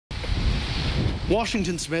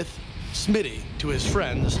Washington Smith, Smitty to his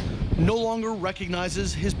friends, no longer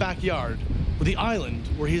recognizes his backyard or the island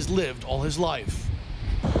where he has lived all his life.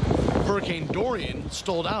 Hurricane Dorian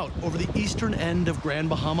stalled out over the eastern end of Grand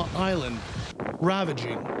Bahama Island,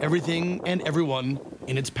 ravaging everything and everyone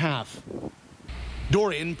in its path.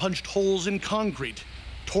 Dorian punched holes in concrete,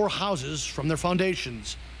 tore houses from their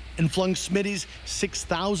foundations, and flung Smitty's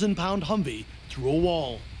 6,000-pound Humvee through a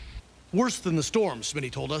wall. Worse than the storm,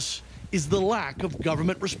 Smitty told us, is the lack of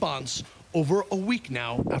government response over a week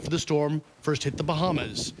now after the storm first hit the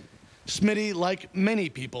Bahamas. Smitty, like many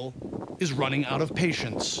people, is running out of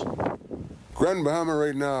patience. Grand Bahama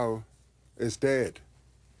right now is dead.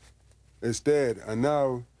 It's dead, and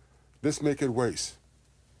now this make it worse.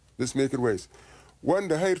 This make it worse. One,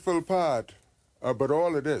 the hateful part about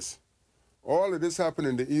all of this happened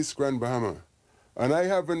in the East Grand Bahama, and I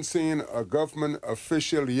haven't seen a government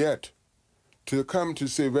official yet to come to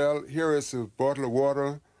say, well, here is a bottle of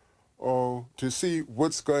water, or to see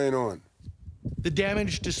what's going on. The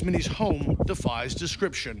damage to Smitty's home defies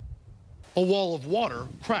description. A wall of water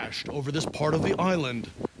crashed over this part of the island.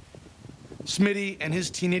 Smitty and his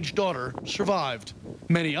teenage daughter survived.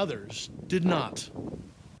 Many others did not.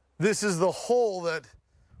 This is the hole that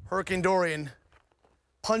Hurricane Dorian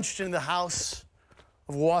punched in the house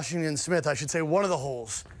of Washington Smith. I should say one of the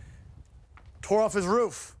holes. Tore off his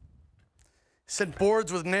roof. Sent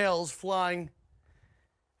boards with nails flying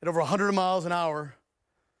at over 100 miles an hour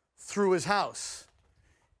through his house.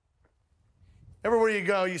 Everywhere you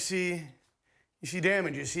go, you see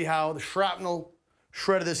damage. You see how the shrapnel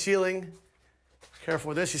shredded the ceiling. Careful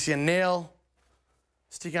with this. You see a nail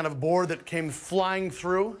sticking out of a board that came flying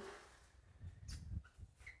through.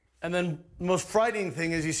 And then the most frightening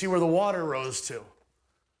thing is you see where the water rose to.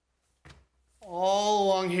 All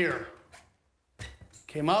along here.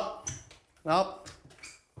 Came up, up,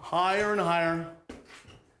 higher and higher,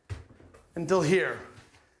 until here.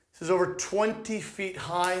 This is over 20 feet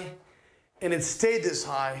high, and it stayed this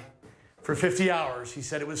high for 50 hours. He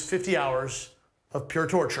said it was 50 hours of pure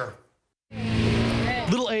torture.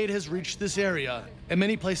 Little aid has reached this area. In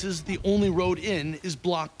many places, the only road in is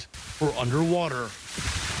blocked or underwater.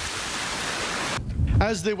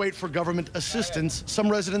 As they wait for government assistance, some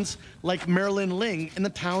residents, like Marilyn Ling in the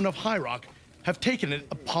town of High Rock, have taken it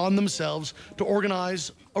upon themselves to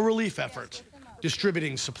organize a relief effort,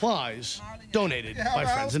 distributing supplies donated by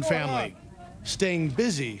friends and family. Staying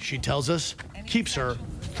busy, she tells us, keeps her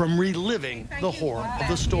from reliving the horror of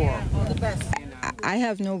the storm. I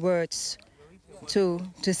have no words to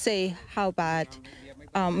say how bad.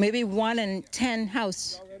 Maybe 1 in 10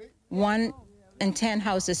 houses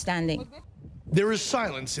standing. There is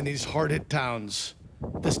silence in these hard-hit towns.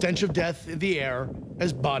 The stench of death in the air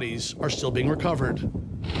as bodies are still being recovered.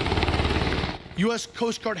 U.S.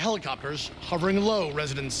 Coast Guard helicopters hovering low,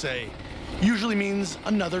 residents say, usually means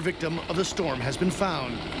another victim of the storm has been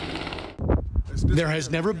found. There has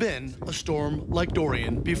never been a storm like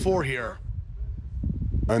Dorian before here.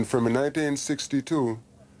 And from 1962,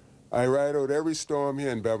 I ride out every storm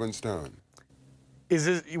here in Bevanstown.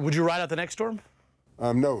 Would you ride out the next storm?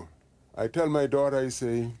 No. I tell my daughter, I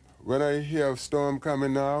say, when I hear a storm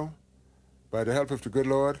coming now, by the help of the good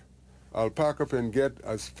Lord, I'll pack up and get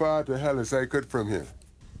as far to hell as I could from here.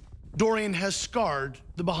 Dorian has scarred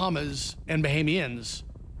the Bahamas and Bahamians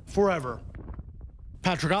forever.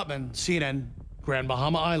 Patrick Ottman, CNN, Grand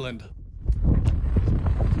Bahama Island.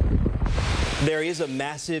 There is a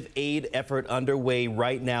massive aid effort underway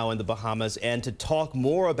right now in the Bahamas, and to talk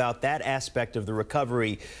more about that aspect of the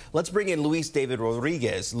recovery, let's bring in Luis David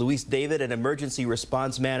Rodriguez. Luis David, an emergency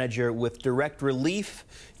response manager with Direct Relief,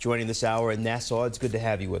 joining this hour in Nassau. It's good to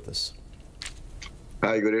have you with us.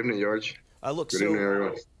 Hi, good evening, George. Good evening,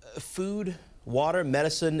 everyone. Food, water,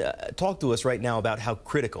 medicine, talk to us right now about how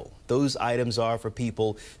critical those items are for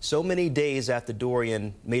people so many days after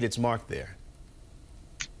Dorian made its mark there.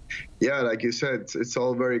 Yeah, like you said, it's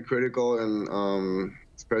all very critical, and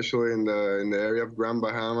especially in the area of Grand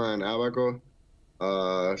Bahama and Abaco,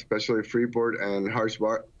 especially Freeport and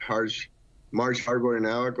Marsh Harbor in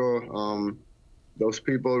Abaco. Those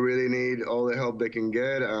people really need all the help they can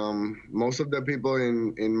get. Most of the people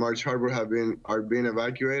in Marsh Harbor are being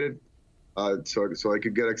evacuated, so I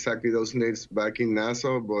could get exactly those needs back in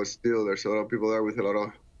Nassau. But still, there's a lot of people there with a lot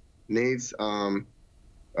of needs.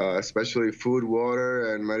 Especially food,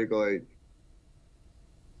 water, and medical aid.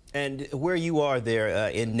 And where you are there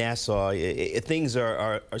in Nassau, things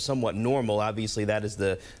are somewhat normal. Obviously, that is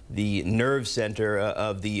the nerve center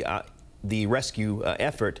of the rescue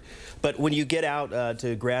effort. But when you get out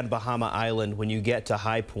to Grand Bahama Island, when you get to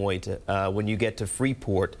High Point, when you get to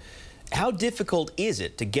Freeport, How difficult is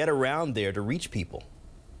it to get around there to reach people?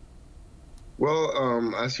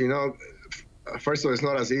 Well, as you know, first of all, it's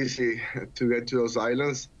not as easy to get to those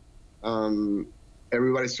islands.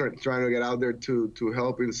 Everybody's trying to get out there to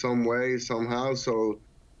help in some way, somehow. So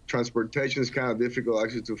transportation is kind of difficult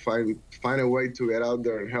actually to find a way to get out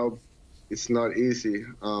there and help. It's not easy.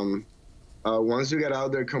 Once you get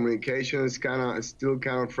out there, communication is still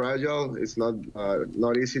kind of fragile. It's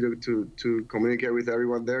not easy to communicate with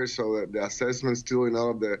everyone there. So the assessment still in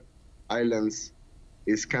all of the islands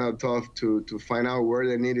is kind of tough to find out where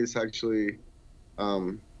the need is actually,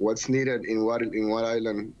 what's needed in what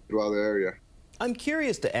island throughout the area. I'm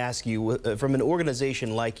curious to ask you, from an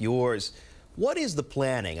organization like yours, what is the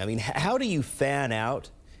planning? I mean, how do you fan out?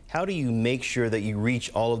 How do you make sure that you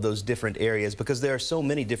reach all of those different areas? Because there are so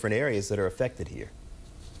many different areas that are affected here.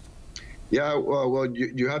 Yeah, well,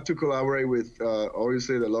 you have to collaborate with,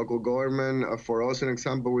 obviously, the local government. For us, an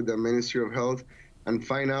example, with the Ministry of Health, and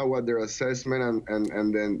find out what their assessment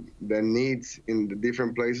and then the needs in the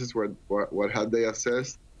different places what have they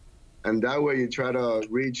assessed. And that way you try to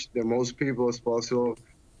reach the most people as possible.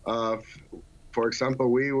 For example,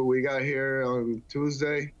 we got here on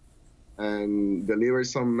Tuesday and delivered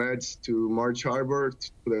some meds to March Harbor,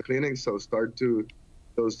 to the clinic. So start to,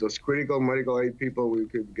 those critical medical aid people, we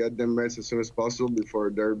could get them meds as soon as possible before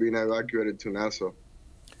they're being evacuated to Nassau.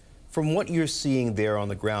 From what you're seeing there on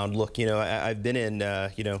the ground, look, you know, I've been in,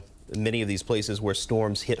 you know, many of these places where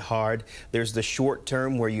storms hit hard. There's the short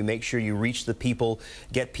term where you make sure you reach the people,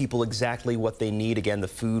 get people exactly what they need, again, the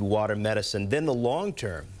food, water, medicine. Then the long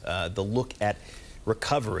term, the look at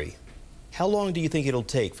recovery. How long do you think it'll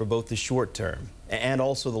take for both the short term and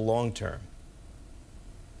also the long term?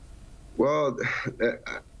 Well,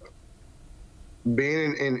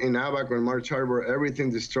 being in Abaco and March Harbor, everything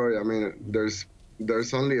destroyed. I mean,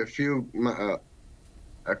 there's only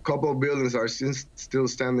a couple buildings are still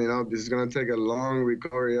standing up. This is going to take a long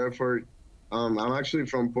recovery effort. I'm actually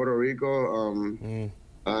from Puerto Rico,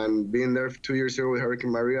 and being there 2 years ago with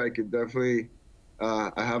Hurricane Maria, I could definitely,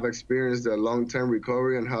 I have experienced the long-term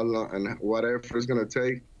recovery and how long and what effort it's going to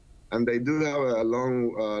take. And they do have a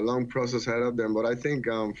long process ahead of them. But I think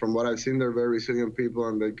from what I've seen, they're very resilient people,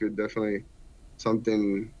 and they could definitely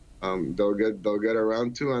something they'll get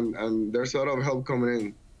around to. And there's a lot of help coming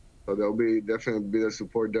in. So there'll definitely be the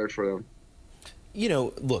support there for them. You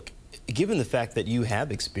know, look, given the fact that you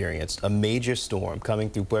have experienced a major storm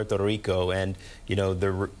coming through Puerto Rico and, you know,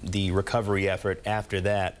 the recovery effort after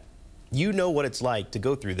that, you know what it's like to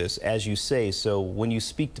go through this, as you say. So when you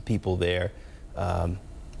speak to people there,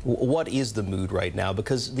 what is the mood right now?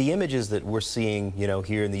 Because the images that we're seeing, you know,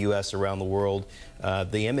 here in the U.S., around the world,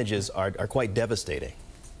 the images are quite devastating.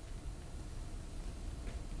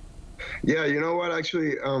 Yeah, you know what?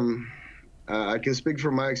 Actually, I can speak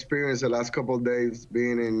from my experience the last couple of days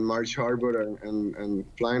being in March Harbor and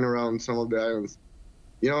flying around some of the islands.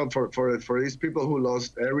 You know, for these people who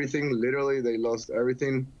lost everything, literally they lost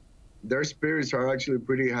everything, their spirits are actually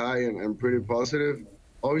pretty high and pretty positive.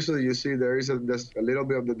 Obviously, you see there is a little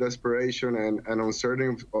bit of the desperation and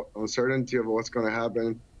uncertainty of what's going to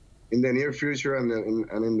happen in the near future and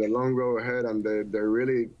in the long road ahead, and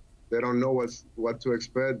they don't know what to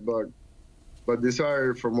expect, but these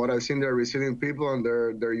are, from what I've seen, they're resilient people, and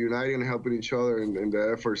they're uniting and helping each other in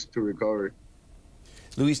the efforts to recover.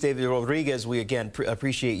 Luis David Rodriguez, we again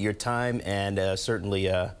appreciate your time, and certainly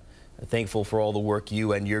thankful for all the work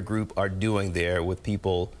you and your group are doing there with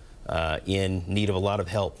people in need of a lot of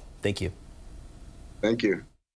help. Thank you. Thank you.